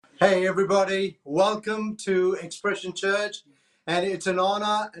Hey, everybody. Welcome to Expression Church. And it's an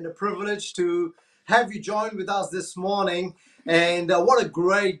honor and a privilege to have you join with us this morning. And what a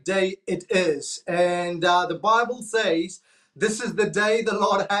great day it is. And the Bible says, this is the day the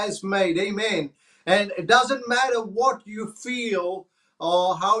Lord has made. Amen. And it doesn't matter what you feel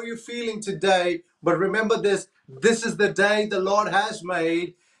or how you're feeling today, but remember this is the day the Lord has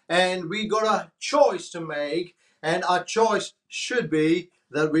made. And we got a choice to make. And our choice should be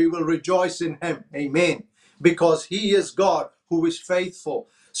that we will rejoice in him. Amen. Because he is God who is faithful.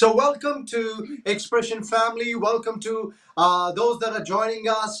 So welcome to Expression family. Welcome to those that are joining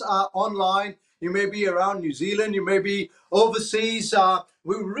us online. You may be around New Zealand. You may be overseas.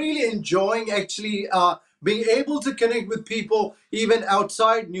 We're really enjoying actually being able to connect with people even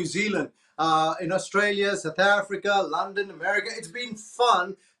outside New Zealand. In Australia, South Africa, London, America. It's been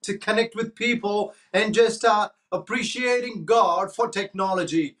fun to connect with people and just appreciating God for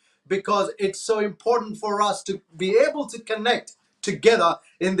technology, because it's so important for us to be able to connect together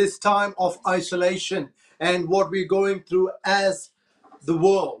in this time of isolation and what we're going through as the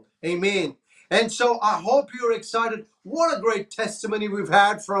world. Amen. And so I hope you're excited. What a great testimony we've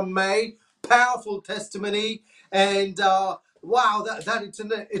had from May. Powerful testimony. And wow,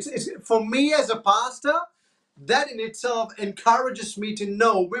 that it's for me as a pastor, that in itself encourages me to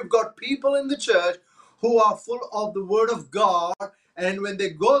know we've got people in the church who are full of the word of God, and when they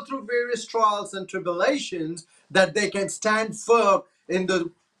go through various trials and tribulations, that they can stand firm in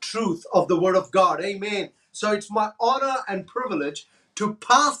the truth of the word of God. Amen. So it's my honor and privilege to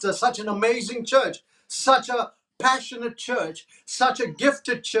pastor such an amazing church, such a passionate church, such a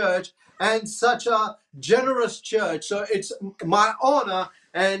gifted church, and such a generous church. So it's my honor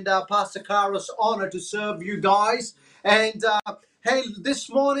and Pastor Cara's honor to serve you guys. And hey, this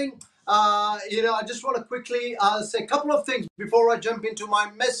morning, I just want to quickly say a couple of things before I jump into my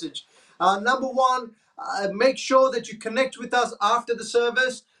message. Number one, make sure that you connect with us after the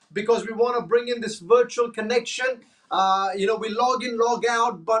service, because we want to bring in this virtual connection. We log in, log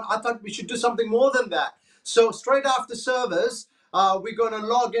out, but I thought we should do something more than that. So straight after service, we're going to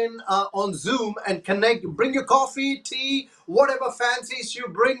log in on Zoom and connect. Bring your coffee, tea, whatever fancies you,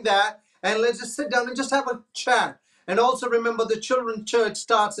 bring that, and let's just sit down and just have a chat. And also remember, the children's church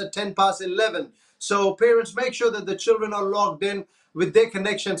starts at 10 past 11. So parents, make sure that the children are logged in with their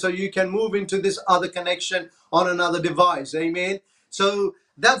connection so you can move into this other connection on another device. Amen. So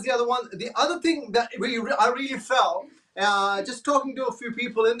that's the other one. The other thing that I really felt, just talking to a few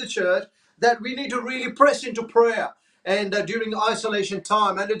people in the church, that we need to really press into prayer and during isolation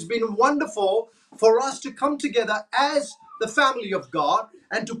time. And it's been wonderful for us to come together as the family of God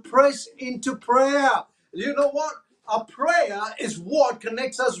and to press into prayer. You know what? A prayer is what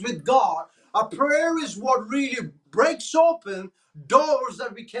connects us with God. A prayer is what really breaks open doors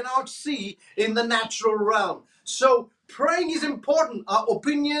that we cannot see in the natural realm. So praying is important. Our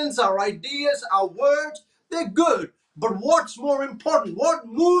opinions, our ideas, our words, they're good. But what's more important, what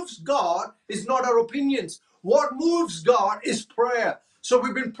moves God is not our opinions. What moves God is prayer. So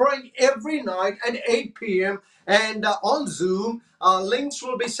we've been praying every night at 8 p.m. and on Zoom. Links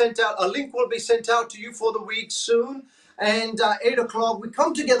will be sent out. A link will be sent out to you for the week soon. And 8 o'clock, we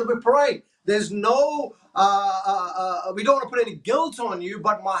come together, we pray. There's no, we don't want to put any guilt on you,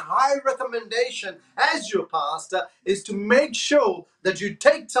 but my high recommendation as your pastor is to make sure that you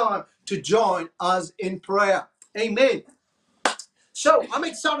take time to join us in prayer. Amen. So I'm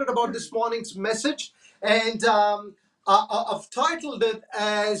excited about this morning's message, and I've titled it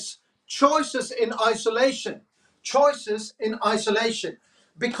as Choices in Isolation. Choices in Isolation.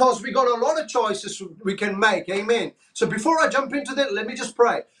 Because we got a lot of choices we can make. Amen. So before I jump into that, let me just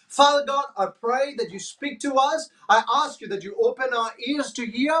pray. Father God, I pray that you speak to us. I ask you that you open our ears to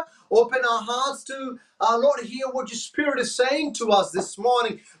hear, open our hearts to, Lord, hear what your Spirit is saying to us this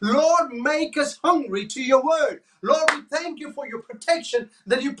morning. Lord, make us hungry to your word. Lord, we thank you for your protection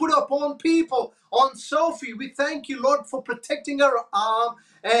that you put upon people. On Sophie, we thank you, Lord, for protecting her arm,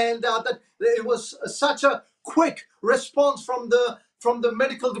 and that it was such a quick response from the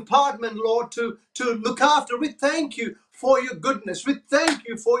medical department, Lord, to look after. We thank you for your goodness. We thank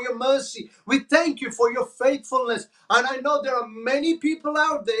you for your mercy. We thank you for your faithfulness. And I know there are many people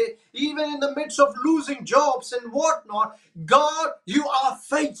out there, even in the midst of losing jobs and whatnot. God, you are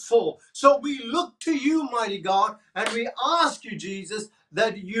faithful. So we look to you, mighty God, and we ask you, Jesus,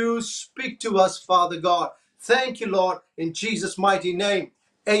 that you speak to us, Father God. Thank you, Lord, in Jesus' mighty name.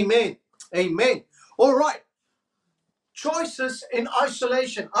 Amen. Amen. All right. Choices in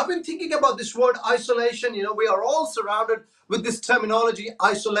isolation. I've been thinking about this word isolation. We are all surrounded with this terminology,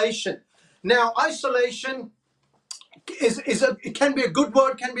 isolation. Now, isolation it can be a good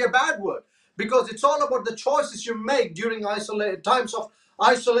word, can be a bad word, because it's all about the choices you make during times of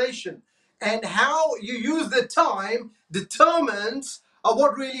isolation, and how you use the time determines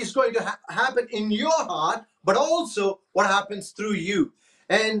what really is going to happen in your heart, but also what happens through you.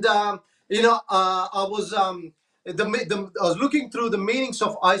 And I was I was looking through the meanings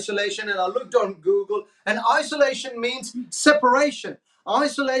of isolation, and I looked on Google, and isolation means separation.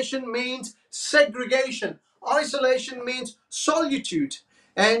 Isolation means segregation. Isolation means solitude.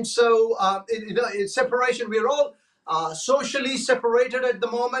 And so, it's separation. We're all socially separated at the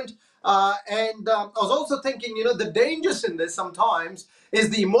moment. And I was also thinking, the dangers in this sometimes is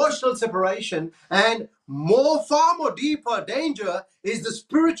the emotional separation, and far more deeper danger is the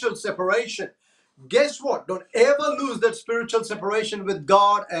spiritual separation. Guess what? Don't ever lose that spiritual separation with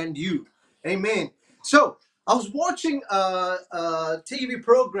God and you. Amen. So I was watching a TV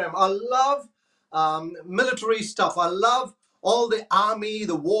program. I love military stuff. I love all the army,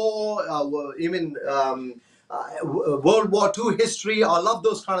 the war, even World War II history. I love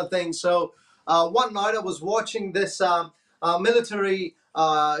those kind of things. So one night I was watching this military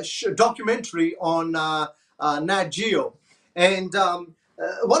documentary on Nat Geo, and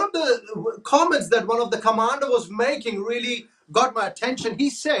one of the comments that one of the commander was making really got my attention.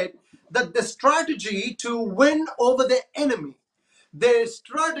 He said that the strategy to win over the enemy, their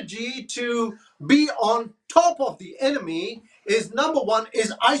strategy to be on top of the enemy, is number one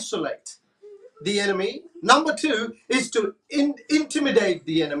is isolate the enemy. Number two is to intimidate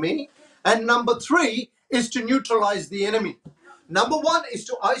the enemy. And number three is to neutralize the enemy. Number one is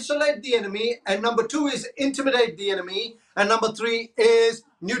to isolate the enemy. And number two is intimidate the enemy. And number three is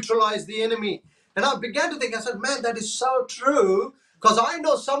neutralize the enemy. And I began to think, I said, man, that is so true. Because I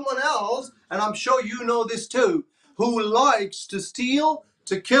know someone else, and I'm sure you know this too, who likes to steal,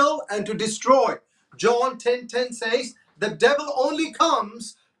 to kill, and to destroy. John 10:10 says, the devil only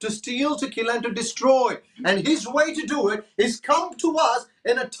comes to steal, to kill, and to destroy. And his way to do it is come to us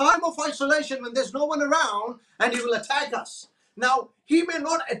in a time of isolation when there's no one around, and he will attack us. Now, he may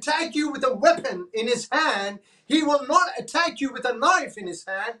not attack you with a weapon in his hand. He will not attack you with a knife in his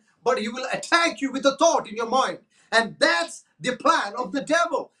hand, but he will attack you with a thought in your mind. And that's the plan of the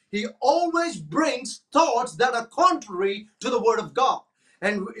devil. He always brings thoughts that are contrary to the word of God.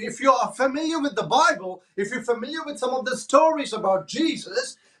 And if you are familiar with the Bible, if you're familiar with some of the stories about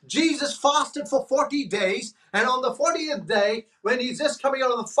Jesus, Jesus fasted for 40 days. And on the 40th day, when he's just coming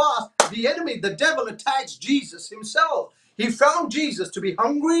out of the fast, the enemy, the devil, attacks Jesus himself. He found Jesus to be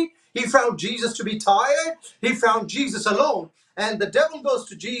hungry. He found Jesus to be tired. He found Jesus alone. And the devil goes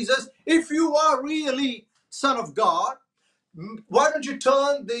to Jesus, if you are really Son of God, why don't you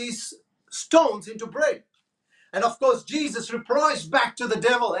turn these stones into bread? And of course, Jesus replies back to the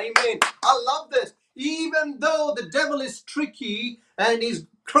devil. Amen. I love this. Even though the devil is tricky and his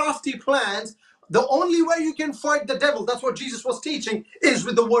crafty plans, the only way you can fight the devil, that's what Jesus was teaching, is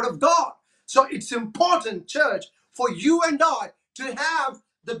with the word of God. So it's important, church, for you and I to have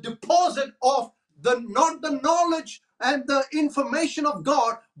the deposit of not the knowledge and the information of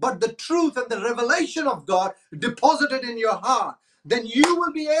God, but the truth and the revelation of God deposited in your heart. Then you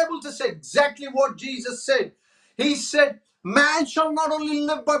will be able to say exactly what Jesus said. He said, man shall not only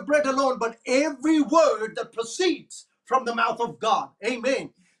live by bread alone, but every word that proceeds from the mouth of God.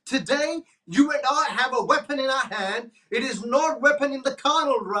 Amen. Today, you and I have a weapon in our hand. It is not a weapon in the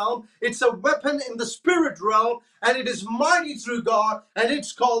carnal realm. It's a weapon in the spirit realm, and it is mighty through God, and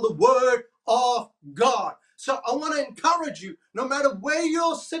it's called the Word of God. So I want to encourage you, no matter where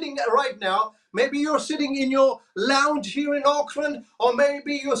you're sitting right now, maybe you're sitting in your lounge here in Auckland, or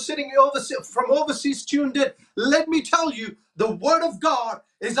maybe you're sitting from overseas tuned in. Let me tell you, the Word of God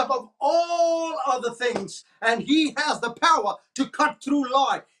is above all other things, and He has the power to cut through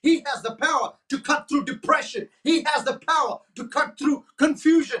lie. He has the power to cut through depression. He has the power to cut through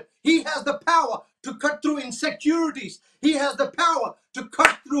confusion. He has the power to cut through insecurities. He has the power to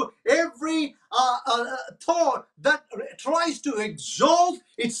cut through every thought that tries to exalt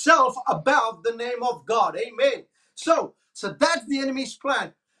itself above the name of God. Amen. So that's the enemy's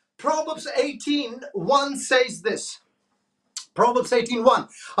plan. Proverbs 18:1 says this. Proverbs 18:1.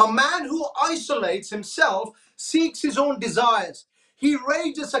 A man who isolates himself seeks his own desires. He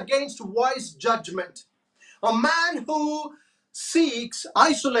rages against wise judgment. A man who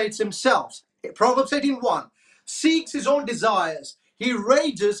isolates himself, Proverbs 18:1, seeks his own desires. He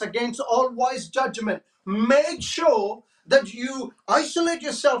rages against all wise judgment. Make sure that you isolate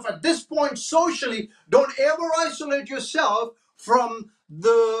yourself at this point socially. Don't ever isolate yourself from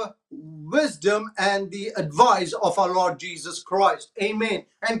the wisdom and the advice of our Lord Jesus Christ. Amen.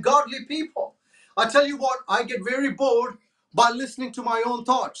 And godly people. I tell you what, I get very bored by listening to my own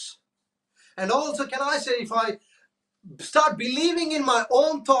thoughts. And also, can I say, if I start believing in my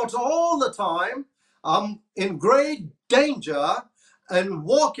own thoughts all the time, I'm in great danger and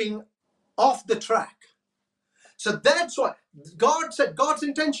walking off the track. So that's why God said, God's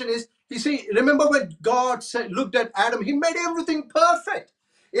intention is, you see, remember when God said, looked at Adam, he made everything perfect.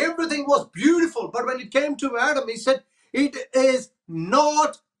 Everything was beautiful. But when it came to Adam, he said, it is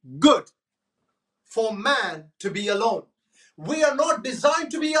not good for man to be alone. We are not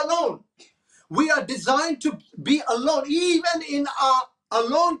designed to be alone. We are designed to be alone. Even in our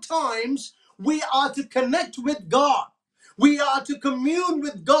alone times, we are to connect with God. We are to commune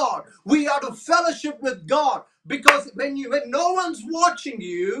with God. We are to fellowship with God. Because when no one's watching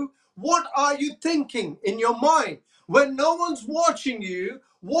you, what are you thinking in your mind? When no one's watching you,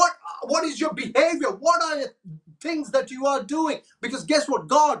 what is your behavior? What are the things that you are doing? Because guess what?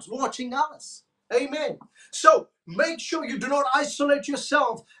 God's watching us. Amen. So make sure you do not isolate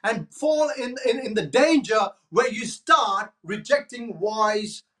yourself and fall in the danger where you start rejecting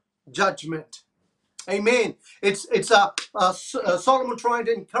wise judgment. Amen. It's Solomon trying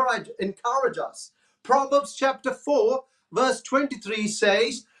to encourage us. Proverbs chapter 4 verse 23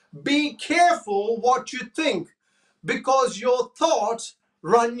 says, be careful what you think, because your thoughts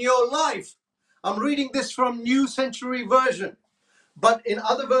run your life. I'm reading this from New Century Version. But in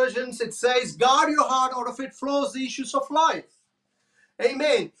other versions, it says, guard your heart, out of it flows the issues of life.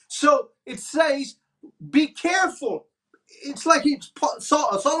 Amen. So it says, be careful. It's like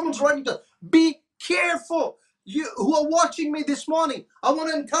Solomon's writing to, be careful. You who are watching me this morning, I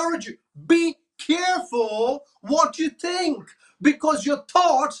want to encourage you, be careful what you think, because your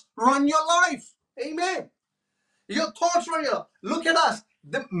thoughts run your life. Amen. Your thoughts run your life. Look at us.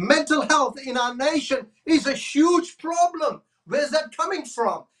 The mental health in our nation is a huge problem. Where's that coming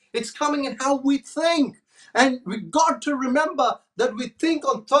from? It's coming in how we think. And we got to remember that we think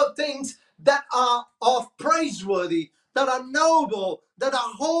on things that are of praiseworthy, that are noble, that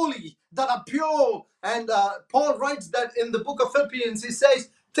are holy, that are pure. And Paul writes that in the book of Philippians. He says,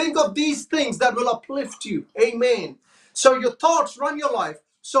 think of these things that will uplift you. Amen. So your thoughts run your life.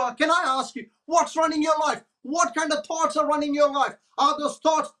 So can I ask you, what's running your life? What kind of thoughts are running your life? Are those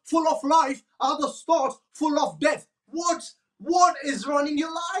thoughts full of life? Are those thoughts full of death? What is running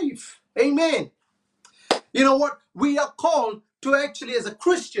your life? Amen. You know what? We are called to actually, as a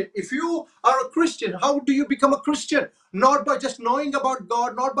Christian, if you are a Christian, how do you become a Christian? Not by just knowing about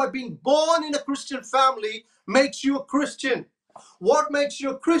God, not by being born in a Christian family makes you a Christian. What makes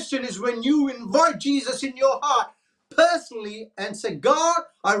you a Christian is when you invite Jesus in your heart personally and say, God,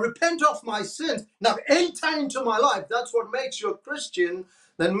 I repent of my sins. Now enter into my life. That's what makes you a Christian.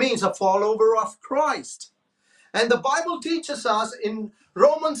 That means a follower of Christ. And the Bible teaches us in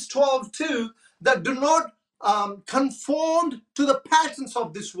Romans 12:2 that do not conform to the patterns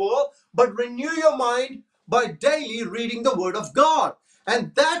of this world, but renew your mind by daily reading the Word of God.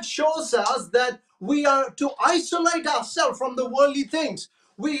 And that shows us that we are to isolate ourselves from the worldly things.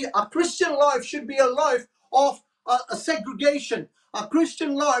 A Christian life should be a life of a segregation. A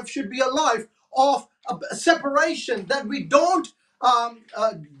Christian life should be a life of a separation, that we don't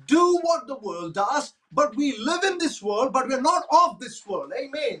do what the world does, but we live in this world, but we're not of this world.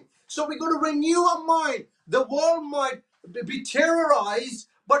 Amen. So we're going to renew our mind. The world might be terrorized,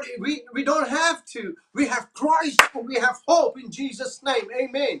 but we don't have to. We have Christ, and we have hope in Jesus' name.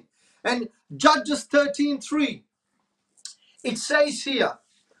 Amen. And Judges 13:3, it says here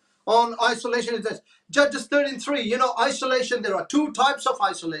on isolation, it says, Judges 13:3, isolation, there are two types of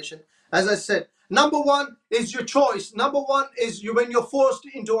isolation. As I said, number one is your choice. Number one is when you're forced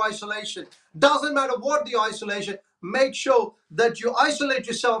into isolation. Doesn't matter what the isolation, make sure that you isolate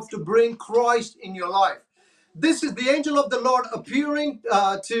yourself to bring Christ in your life. This is the angel of the Lord appearing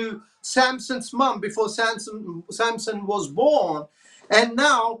to Samson's mom before Samson was born. And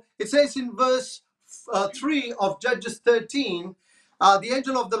now it says in verse 3 of Judges 13, the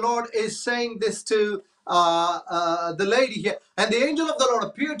angel of the Lord is saying this to the lady here. And the angel of the Lord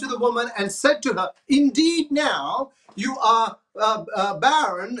appeared to the woman and said to her, indeed now you are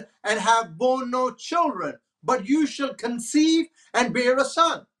barren and have borne no children, but you shall conceive and bear a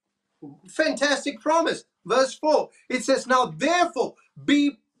son. Fantastic promise. Verse 4, it says, now therefore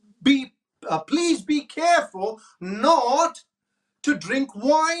please be careful not to drink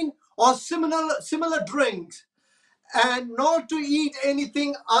wine or similar drinks, and not to eat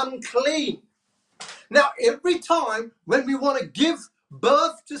anything unclean. Now, every time when we want to give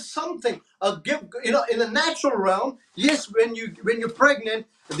birth to something, in the natural realm, yes, when you're pregnant,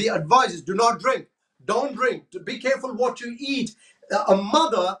 the advice is do not drink, don't drink, be careful what you eat. A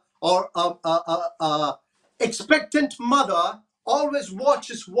mother or a expectant mother always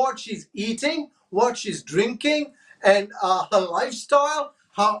watches what she's eating, what she's drinking, and her lifestyle,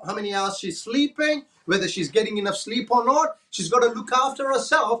 how many hours she's sleeping, whether she's getting enough sleep or not. She's got to look after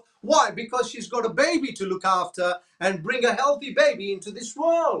herself. Why? Because she's got a baby to look after and bring a healthy baby into this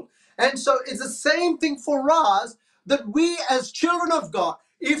world. And so it's the same thing for us, that we as children of God,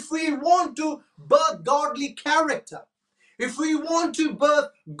 if we want to birth godly character, if we want to birth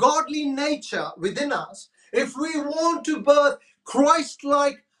godly nature within us, if we want to birth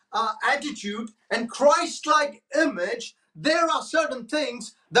Christ-like attitude and Christ-like image, there are certain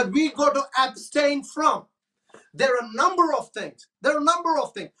things that we got to abstain from. There are a number of things. There are a number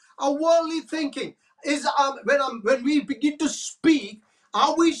of things. Our worldly thinking is when we begin to speak,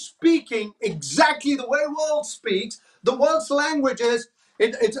 are we speaking exactly the way world speaks? The world's language is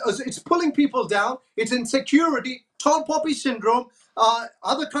it's pulling people down. It's insecurity, tall poppy syndrome.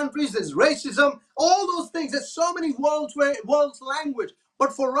 Other countries, there's racism, all those things. There's so many world's language.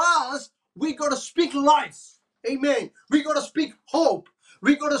 But for us, we got to speak life. Amen. We got to speak hope.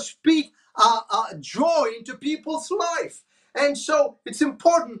 We got to speak joy into people's life. And so it's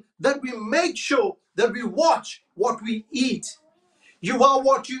important that we make sure that we watch what we eat. You are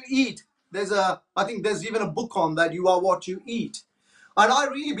what you eat. I think there's even a book on that. You are what you eat. And I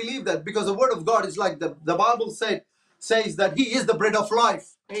really believe that, because the word of God is like the Bible says that he is the bread of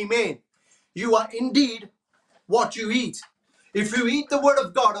life. Amen. You are indeed what you eat. If you eat the word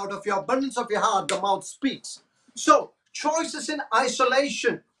of God, out of your abundance of your heart, the mouth speaks. So, choices in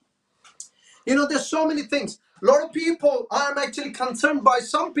isolation. There's so many things. A lot of people, I'm actually concerned by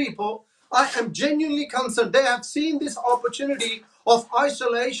some people. I am genuinely concerned. They have seen this opportunity of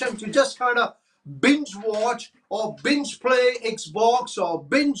isolation to just kind of binge watch or binge play Xbox or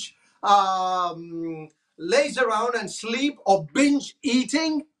binge laze around and sleep or binge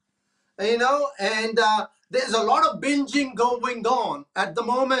eating, and there's a lot of binging going on at the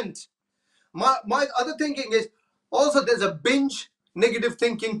moment. My other thinking is also there's a binge negative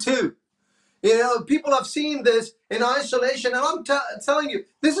thinking too. People have seen this in isolation, and I'm telling you,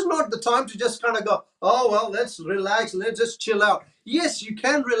 this is not the time to just kind of go, oh, well, let's relax, let's just chill out. Yes, you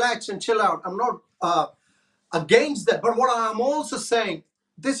can relax and chill out. I'm not against that. But what I'm also saying,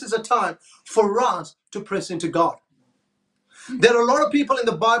 this is a time for us to press into God. There are a lot of people in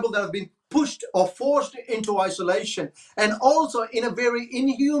the Bible that have been pushed or forced into isolation, and also in a very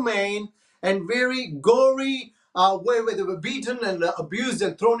inhumane and very gory way, where they were beaten and abused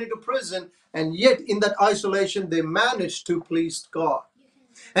and thrown into prison, and yet in that isolation they managed to please God.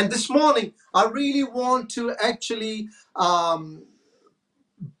 And this morning I really want to actually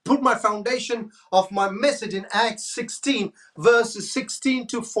put my foundation of my message in Acts 16 verses 16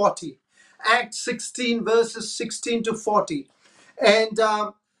 to 40. Acts 16 verses 16 to 40. And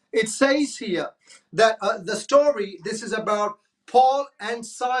it says here that the story, this is about Paul and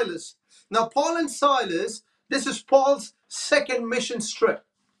Silas. Now, Paul and Silas, this is Paul's second mission trip.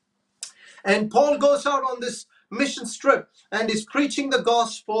 And Paul goes out on this mission trip and is preaching the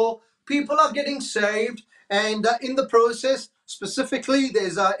gospel. People are getting saved. And in the process, specifically,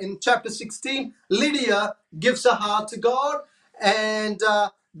 there's in chapter 16, Lydia gives her heart to God. And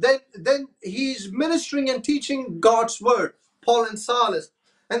then he's ministering and teaching God's word, Paul and Silas.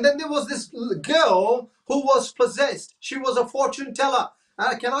 And then there was this girl who was possessed. She was a fortune teller.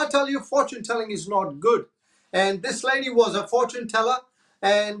 Can I tell you, fortune telling is not good. And this lady was a fortune teller,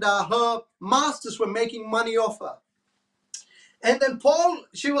 and her masters were making money off her. And then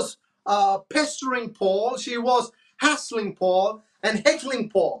she was pestering Paul, she was hassling Paul and heckling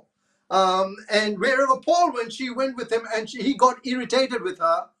Paul. And wherever Paul went, she went with him, and he got irritated with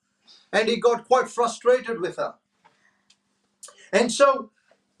her, and he got quite frustrated with her. And so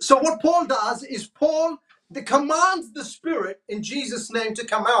what Paul does is Paul commands the spirit in Jesus' name to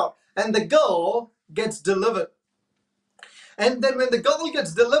come out, and the girl gets delivered. And then when the girl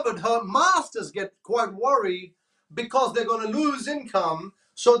gets delivered, her masters get quite worried because they're going to lose income.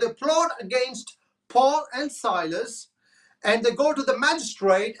 So they plot against Paul and Silas, and they go to the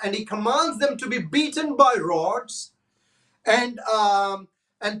magistrate, and he commands them to be beaten by rods and to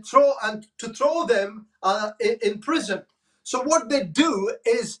throw them in prison. So what they do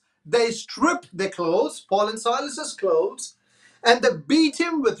is they strip their clothes, Paul and Silas's clothes, and they beat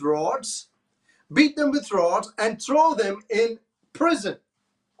them with rods, and throw them in prison.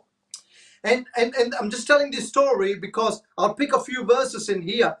 And I'm just telling this story because I'll pick a few verses in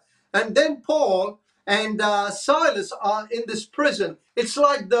here. And then Paul and Silas are in this prison. It's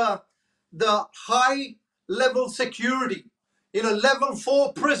like the high level security, level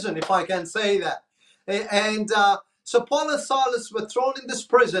 4 prison, if I can say that. And So Paul and Silas were thrown in this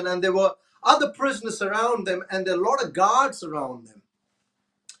prison, and there were other prisoners around them, and there are a lot of guards around them.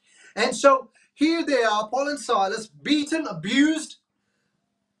 And so here they are, Paul and Silas, beaten, abused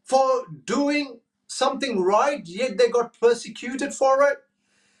for doing something right, yet they got persecuted for it.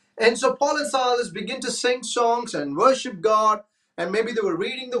 And so Paul and Silas begin to sing songs and worship God, and maybe they were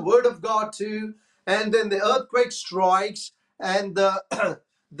reading the word of God too. And then the earthquake strikes, and the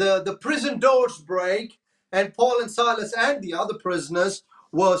the prison doors break, and Paul and Silas and the other prisoners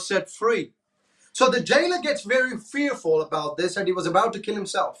were set free. So the jailer gets very fearful about this, and he was about to kill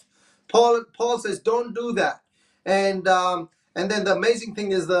himself. Paul says, "Don't do that." And then the amazing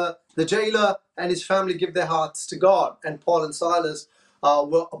thing is the jailer and his family give their hearts to God, and Paul and Silas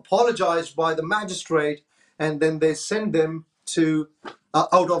were apologized by the magistrate, and then they send them to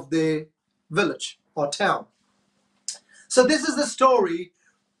out of the village or town. So this is the story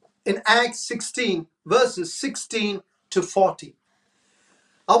in Acts 16, verses 16 to 40.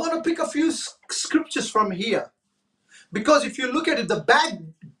 I want to pick a few scriptures from here, because if you look at it, the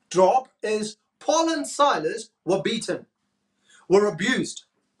backdrop is Paul and Silas were beaten, were abused,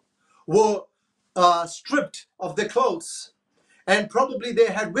 were stripped of their clothes, and probably they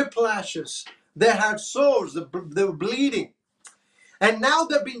had whiplashes, they had sores, they were bleeding. And now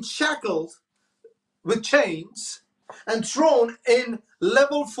they've been shackled with chains and thrown in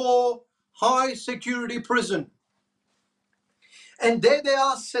level 4 high security prison. And there they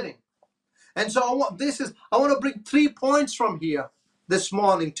are sitting. And so I want to bring 3 points from here this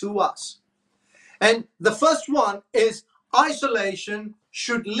morning to us. And the first one is isolation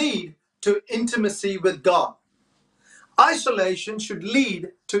should lead to intimacy with God. Isolation should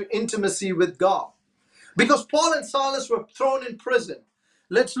lead to intimacy with God. Because Paul and Silas were thrown in prison.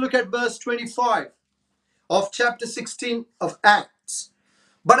 Let's look at verse 25 of chapter 16 of Acts.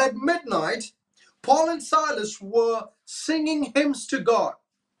 But at midnight, Paul and Silas were singing hymns to God.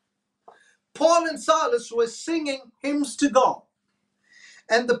 Paul and Silas were singing hymns to God,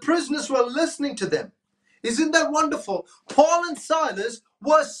 and the prisoners were listening to them. Isn't that wonderful? Paul and Silas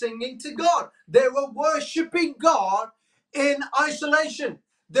were singing to God. They were worshiping God in isolation.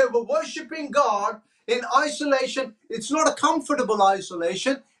 They were worshiping God in isolation. It's not a comfortable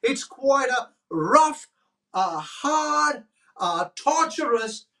isolation. It's quite a rough, hard,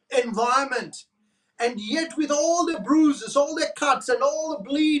 torturous environment. And yet, with all the bruises, all the cuts, and all the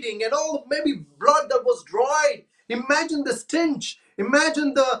bleeding, and all maybe blood that was dried, imagine the stench.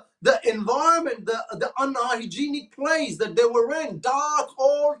 Imagine the environment, the unhygienic place that they were in, dark,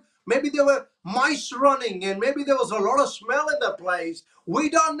 old. Maybe there were mice running, and maybe there was a lot of smell in the place. We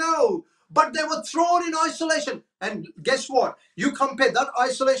don't know. But they were thrown in isolation. And guess what? You compare that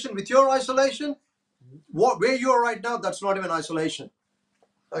isolation with your isolation, where you are right now, that's not even isolation.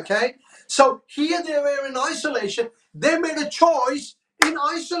 Okay, so here they were in isolation. They made a choice in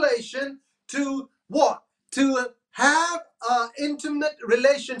isolation to what? To have an intimate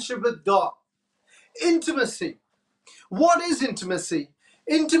relationship with God. Intimacy. What is intimacy?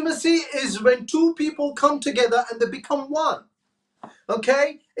 Intimacy is when two people come together and they become one.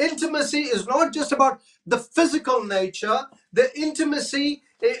 Okay, intimacy is not just about the physical nature. The intimacy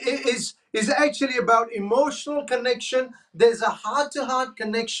is actually about emotional connection. There's a heart-to-heart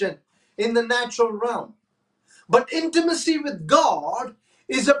connection in the natural realm. But intimacy with God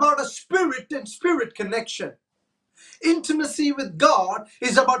is about a spirit and spirit connection. Intimacy with God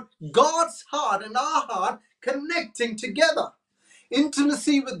is about God's heart and our heart connecting together.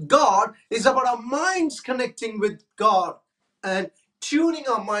 Intimacy with God is about our minds connecting with God and tuning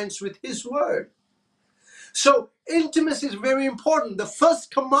our minds with His Word. So intimacy is very important. The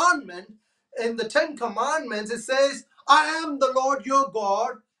first commandment in the 10 Commandments, it says, I am the Lord your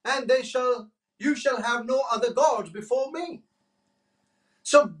God, and you shall have no other gods before me.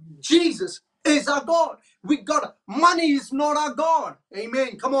 So Jesus is our God. Money is not our God.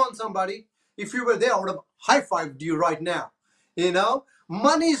 Amen. Come on, somebody. If you were there, I would have high-fived you right now. You know,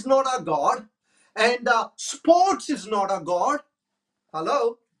 money is not our God, and sports is not our God.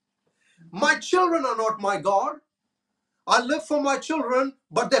 Hello? My children are not my God. I live for my children,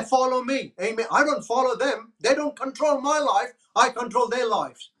 but they follow me. Amen. I don't follow them. They don't control my life. I control their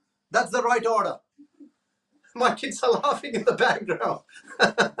lives. That's the right order. My kids are laughing in the background.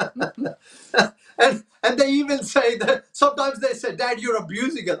 and they even say that, sometimes they say, Dad, you're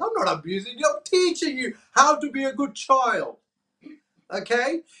abusing us. I'm not abusing you. I'm teaching you how to be a good child.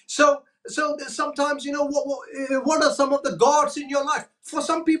 Okay? So sometimes, you know, what are some of the gods in your life? For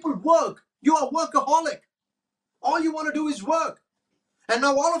some people, work. You are a workaholic. All you want to do is work. And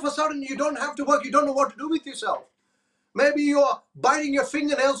now all of a sudden you don't have to work. You don't know what to do with yourself. Maybe you are biting your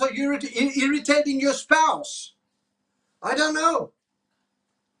fingernails or irritating your spouse. I don't know,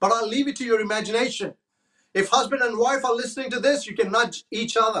 but I'll leave it to your imagination. If husband and wife are listening to this, you can nudge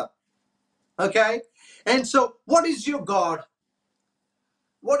each other. Okay? And so, what is your God?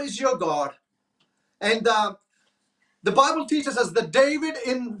 What is your God? And the Bible teaches us that David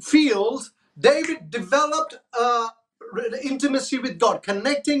in fields, David developed intimacy with God,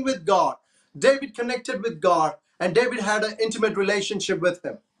 connecting with God. David connected with God, and David had an intimate relationship with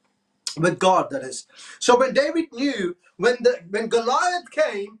him, with God, that is. So when David knew, when Goliath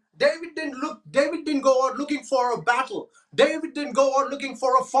came, David didn't go out looking for a battle. David didn't go out looking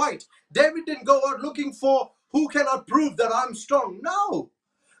for a fight. David didn't go out looking for who cannot prove that I'm strong. No.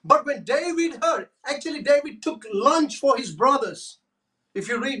 But when David heard, actually David took lunch for his brothers, if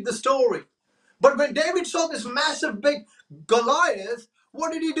you read the story. But when David saw this massive big Goliath,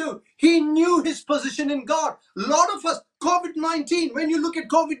 what did he do? He knew his position in God. A lot of us, COVID-19, when you look at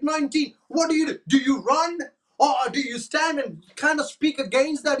COVID-19, what do? Do you run? Or do you stand and kind of speak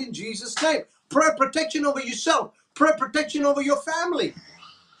against that in Jesus' name? Pray protection over yourself. Pray protection over your family.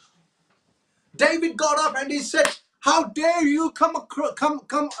 David got up and he said, how dare you come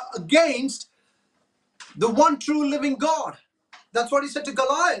against the one true living God? That's what he said to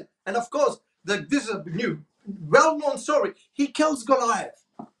Goliath. And of course, this is a new, well-known story. He kills Goliath.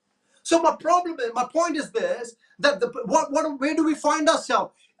 So my point is this, that where do we find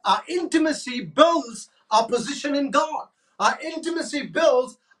ourselves? Our intimacy builds our position in God. Our intimacy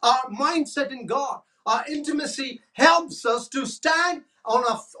builds our mindset in God. Our intimacy helps us to stand on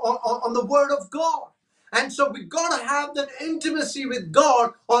the word of God. And so we got to have that intimacy with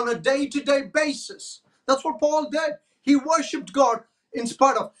God on a day-to-day basis. That's what Paul did. He worshipped God in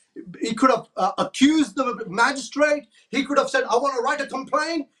spite of, he could have accused the magistrate. He could have said, I want to write a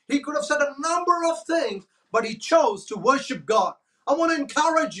complaint. He could have said a number of things, but he chose to worship God. I want to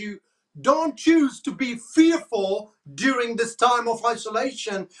encourage you, don't choose to be fearful during this time of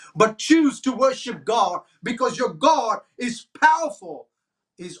isolation, but choose to worship God, because your God is powerful,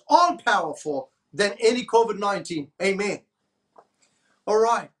 is all powerful than any COVID-19. Amen. All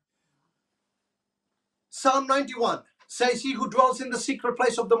right. Psalm 91 says, he who dwells in the secret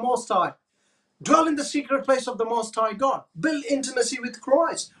place of the Most High. Dwell in the secret place of the Most High God. Build intimacy with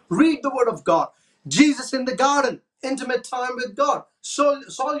Christ. Read the Word of God. Jesus in the garden. Intimate time with God.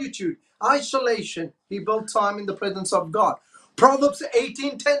 Solitude. Isolation. He built time in the presence of God. Proverbs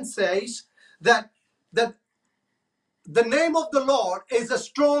 18:10 says that the name of the Lord is a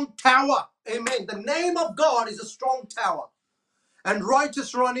strong tower. Amen. The name of God is a strong tower. And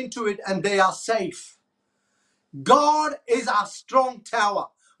righteous run into it and they are safe. God is our strong tower.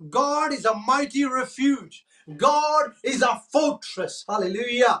 God is a mighty refuge. God is our fortress.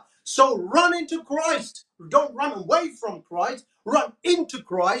 Hallelujah. So run into Christ. Don't run away from Christ. Run into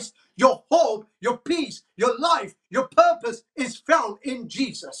Christ. Your hope, your peace, your life, your purpose is found in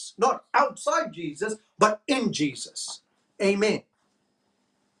Jesus. Not outside Jesus, but in Jesus. Amen.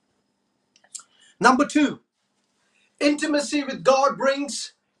 Number 2, intimacy with God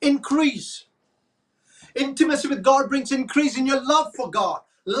brings increase. Intimacy with God brings increase in your love for God,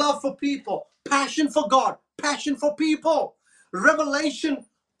 love for people, passion for God, passion for people, revelation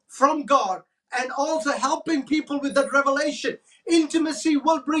from God, and also helping people with that revelation. Intimacy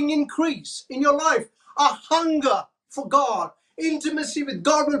will bring increase in your life, a hunger for God. Intimacy with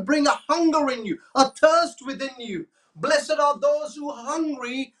God will bring a hunger in you, a thirst within you. Blessed are those who are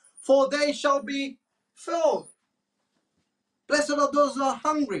hungry, for they shall be filled. Blessed are those who are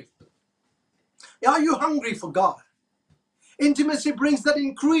hungry. Are you hungry for God? Intimacy brings that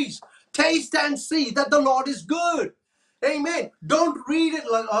increase. Taste and see that the Lord is good. Amen. Don't read it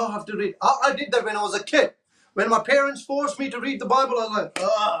like, oh, I have to read. I did that when I was a kid. When my parents forced me to read the Bible, I was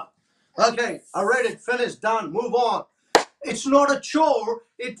like, okay, I read it, finished, done, move on. It's not a chore.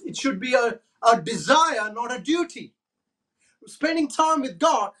 It should be a desire, not a duty. Spending time with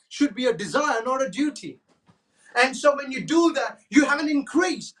God should be a desire, not a duty. And so when you do that, you have an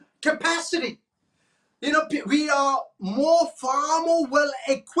increased capacity. You know, we are far more well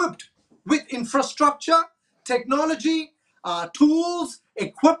equipped with infrastructure, technology, tools,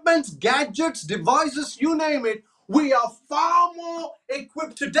 equipment, gadgets, devices, you name it. We are far more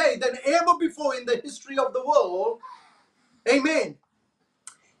equipped today than ever before in the history of the world. Amen.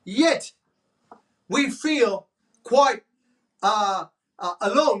 Yet, we feel quite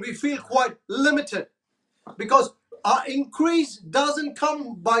alone. We feel quite limited, because our increase doesn't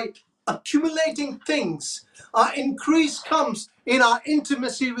come by accumulating things. Our increase comes in our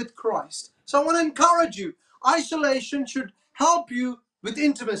intimacy with Christ. So I want to encourage you. Isolation should help you with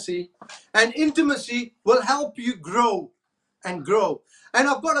intimacy, and intimacy will help you grow and grow. And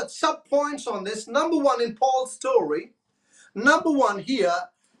I've got sub points on this. Number 1, in Paul's story, Number one here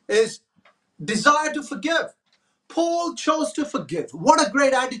is desire to forgive. Paul chose to forgive. What a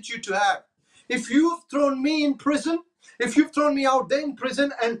great attitude to have. If you've thrown me in prison, if you've thrown me out there in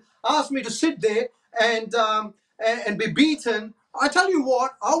prison and asked me to sit there and be beaten, I tell you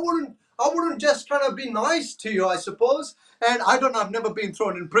what, I wouldn't just kind of be nice to you, I suppose. And I don't know, I've never been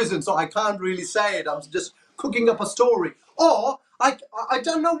thrown in prison, so I can't really say it. I'm just cooking up a story. Or I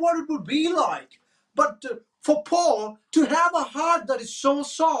don't know what it would be like. But for Paul to have a heart that is so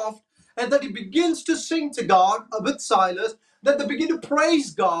soft and that he begins to sing to God with Silas, that they begin to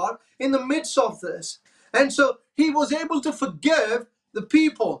praise God in the midst of this. And so he was able to forgive the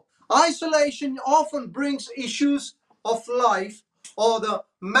people. Isolation often brings issues of life, or the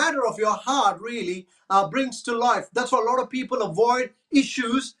matter of your heart really brings to life. That's why a lot of people avoid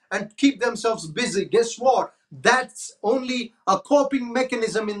issues and keep themselves busy. Guess what? That's only a coping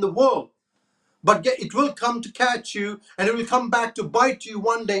mechanism in the world. But it will come to catch you, and it will come back to bite you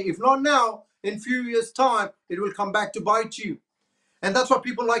one day. If not now, in few years' time, it will come back to bite you. And that's why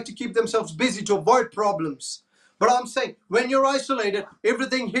people like to keep themselves busy to avoid problems. But I'm saying, when you're isolated,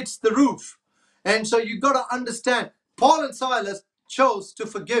 everything hits the roof. And so you got to understand, Paul and Silas chose to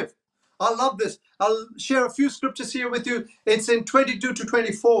forgive. I love this. I'll share a few scriptures here with you. It's in 22 to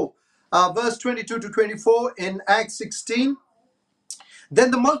 24, verse 22 to 24 in Acts 16. Then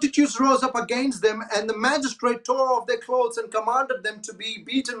the multitudes rose up against them, and the magistrate tore off their clothes and commanded them to be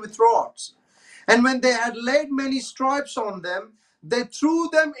beaten with rods. And when they had laid many stripes on them, they threw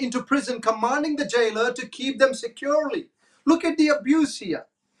them into prison, commanding the jailer to keep them securely. Look at the abuse here.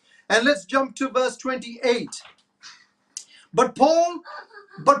 And let's jump to verse 28. But Paul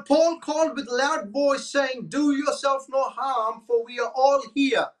called with loud voice, saying, "Do yourself no harm, for we are all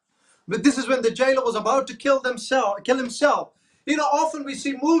here." But this is when the jailer was about to kill himself. You know, often we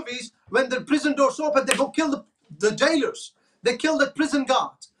see movies when the prison doors open, they go kill the jailers. They kill the prison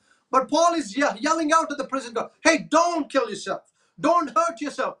guards. But Paul is yelling out to the prison guard, "Hey, don't kill yourself. Don't hurt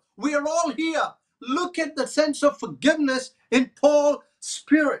yourself. We are all here." Look at the sense of forgiveness in Paul's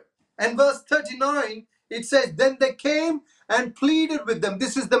spirit. And verse 39, it says, "Then they came and pleaded with them."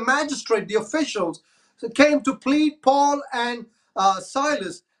 This is the magistrate, the officials, so came to plead Paul and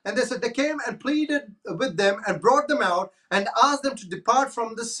Silas. And they said they came and pleaded with them and brought them out and asked them to depart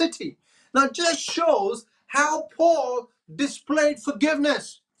from the city. Now, it just shows how Paul displayed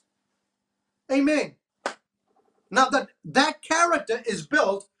forgiveness. Amen. Now, that character is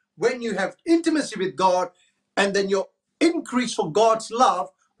built when you have intimacy with God, and then your increase for God's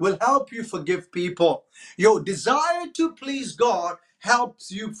love will help you forgive people. Your desire to please God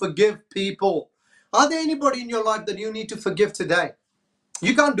helps you forgive people. Are there anybody in your life that you need to forgive today?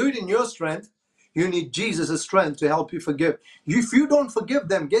 You can't do it in your strength. You need Jesus' strength to help you forgive. If you don't forgive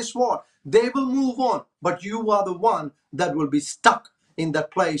them, guess what? They will move on, but you are the one that will be stuck in that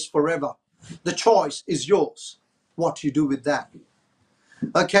place forever. The choice is yours, what you do with that.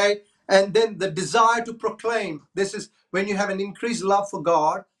 Okay? And then the desire to proclaim. This is when you have an increased love for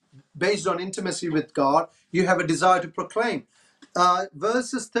God, based on intimacy with God, you have a desire to proclaim.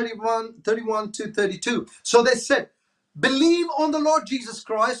 Verses 31 to 32. So they said, "Believe on the Lord Jesus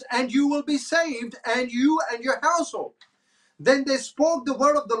Christ, and you will be saved, and you and your household." Then they spoke the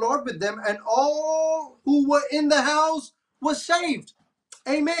word of the Lord with them, and all who were in the house were saved.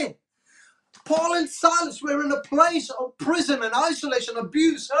 Amen. Paul and Silas were in a place of prison and isolation,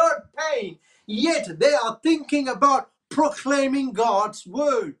 abuse, hurt, pain. Yet they are thinking about proclaiming God's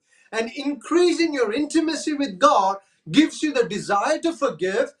word. And increasing your intimacy with God gives you the desire to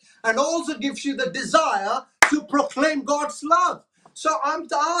forgive, and also gives you the desire to proclaim God's love. So I'm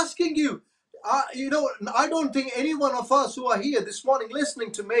asking you, I don't think any one of us who are here this morning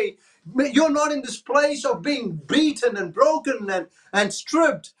listening to me, you're not in this place of being beaten and broken and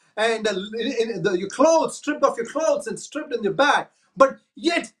stripped, and your clothes, stripped off your clothes and stripped in your back. But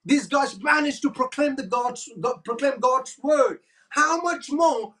yet these guys managed to proclaim God's word. How much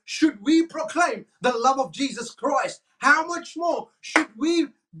more should we proclaim the love of Jesus Christ? How much more should we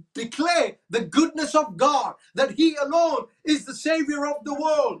declare the goodness of God, that He alone is the Savior of the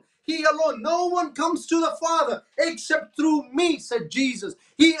world? He alone, no one comes to the Father except through me, said Jesus.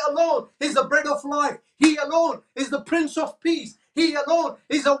 He alone is the bread of life. He alone is the Prince of Peace. He alone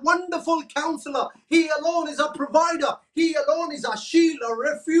is a wonderful counselor. He alone is a provider. He alone is a shield, a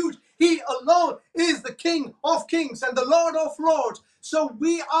refuge. He alone is the King of Kings and the Lord of Lords. So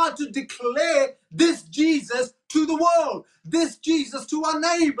we are to declare this Jesus to the world, this Jesus to our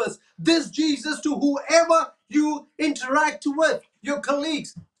neighbors, this Jesus to whoever you interact with, your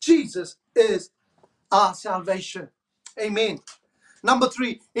colleagues. Jesus is our salvation. Amen. Number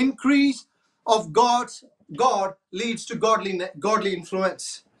 3, increase of God's God leads to godly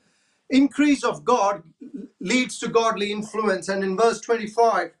influence. Increase of God leads to godly influence. And in verse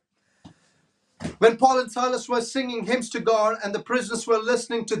 25, when Paul and Silas were singing hymns to God and the prisoners were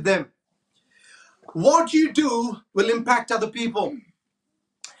listening to them, what you do will impact other people.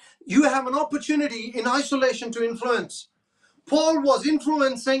 You have an opportunity in isolation to influence. Paul was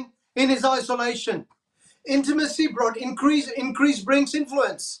influencing in his isolation. Intimacy brought increase. Increase brings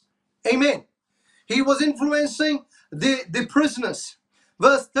influence. Amen. He was influencing the prisoners.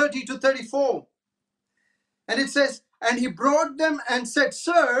 Verse 30 to 34. And it says, and he brought them and said,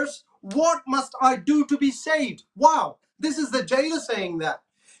 sirs, what must I do to be saved? Wow, this is the jailer saying that.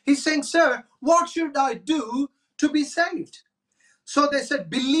 He's saying, sir, what should I do to be saved? So they said,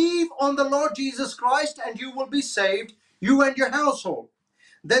 believe on the Lord Jesus Christ and you will be saved, you and your household.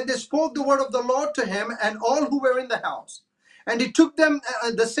 Then they spoke the word of the Lord to him and all who were in the house. And he took them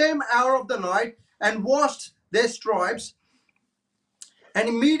at the same hour of the night and washed their stripes. And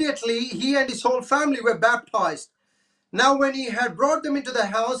immediately he and his whole family were baptized. Now when he had brought them into the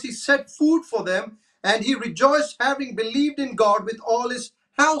house, he set food for them, and he rejoiced, having believed in God with all his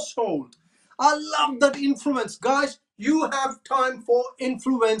household. I love that influence. Guys, you have time for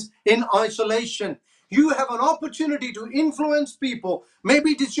influence in isolation. You have an opportunity to influence people.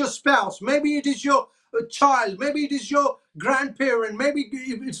 Maybe it is your spouse, maybe it is your child, maybe it is your grandparent, maybe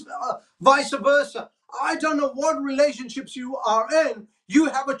it's vice versa. I don't know what relationships you are in. You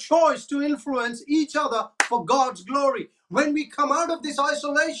have a choice to influence each other for God's glory. When we come out of this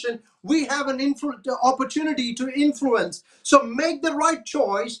isolation, we have an opportunity to influence. So make the right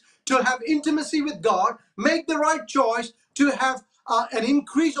choice to have intimacy with God. Make the right choice to have an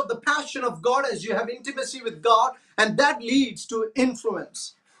increase of the passion of God as you have intimacy with God, and that leads to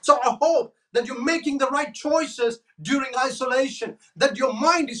influence. So I hope that you're making the right choices during isolation, that your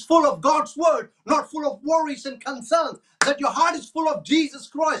mind is full of God's word, not full of worries and concerns, that your heart is full of Jesus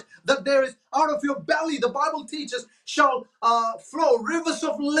Christ, that there is out of your belly, the Bible teaches, shall flow rivers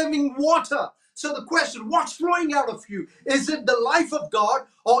of living water. So the question, what's flowing out of you? Is it the life of God,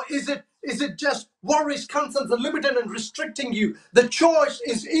 or is it just worries, concerns, and limited and restricting you? The choice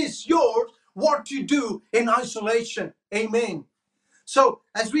is yours, what you do in isolation. Amen. So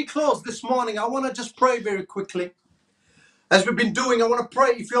as we close this morning, I want to just pray very quickly. As we've been doing, I want to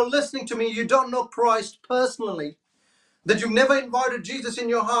pray. If you're listening to me, you don't know Christ personally, that you've never invited Jesus in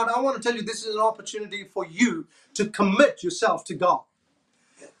your heart, I want to tell you this is an opportunity for you to commit yourself to God.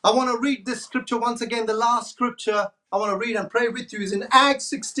 I want to read this scripture once again. The last scripture I want to read and pray with you is in Acts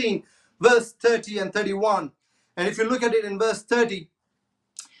 16, verse 30 and 31. And if you look at it in verse 30,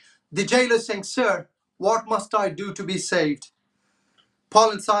 the jailer is saying, sir, what must I do to be saved?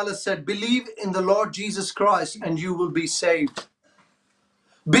 Paul and Silas said, believe in the Lord Jesus Christ and you will be saved.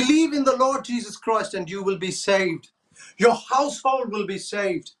 Believe in the Lord Jesus Christ and you will be saved. Your household will be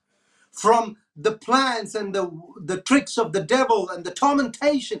saved from the plans and the tricks of the devil and the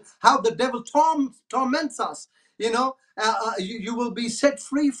tormentation, how the devil torments us. You will be set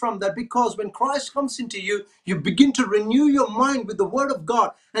free from that, because when Christ comes into you, you begin to renew your mind with the word of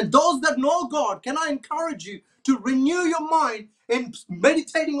God. And those that know God, can I encourage you to renew your mind in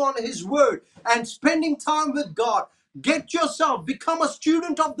meditating on his word and spending time with God. Get yourself, become a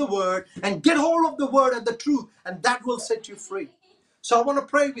student of the word and get hold of the word and the truth, and that will set you free. So I want to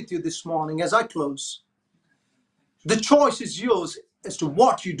pray with you this morning as I close. The choice is yours as to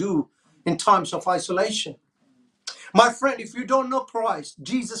what you do in times of isolation. My friend, if you don't know Christ,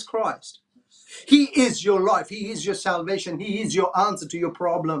 Jesus Christ, he is your life. He is your salvation. He is your answer to your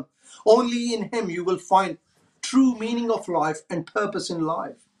problem. Only in him you will find true meaning of life and purpose in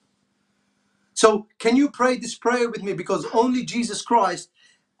life. So can you pray this prayer with me? Because only Jesus Christ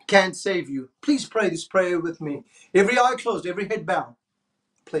can save you. Please pray this prayer with me. Every eye closed, every head bowed.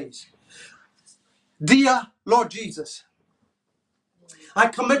 Please. Dear Lord Jesus, I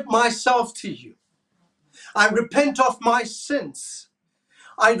commit myself to you. I repent of my sins.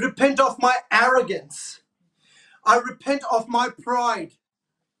 I repent of my arrogance. I repent of my pride.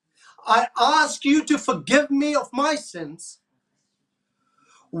 I ask you to forgive me of my sins.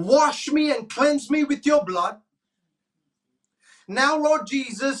 Wash me and cleanse me with your blood. Now, Lord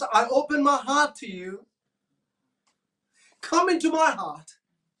Jesus, I open my heart to you. Come into my heart.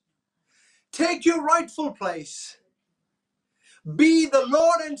 Take your rightful place. Be the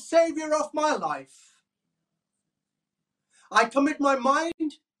Lord and Savior of my life. I commit my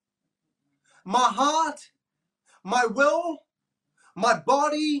mind, my heart, my will, my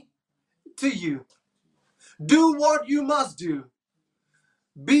body to you. Do what you must do.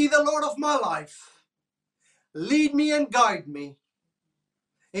 Be the Lord of my life. Lead me and guide me.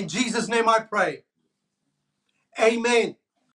 In Jesus' name I pray. Amen.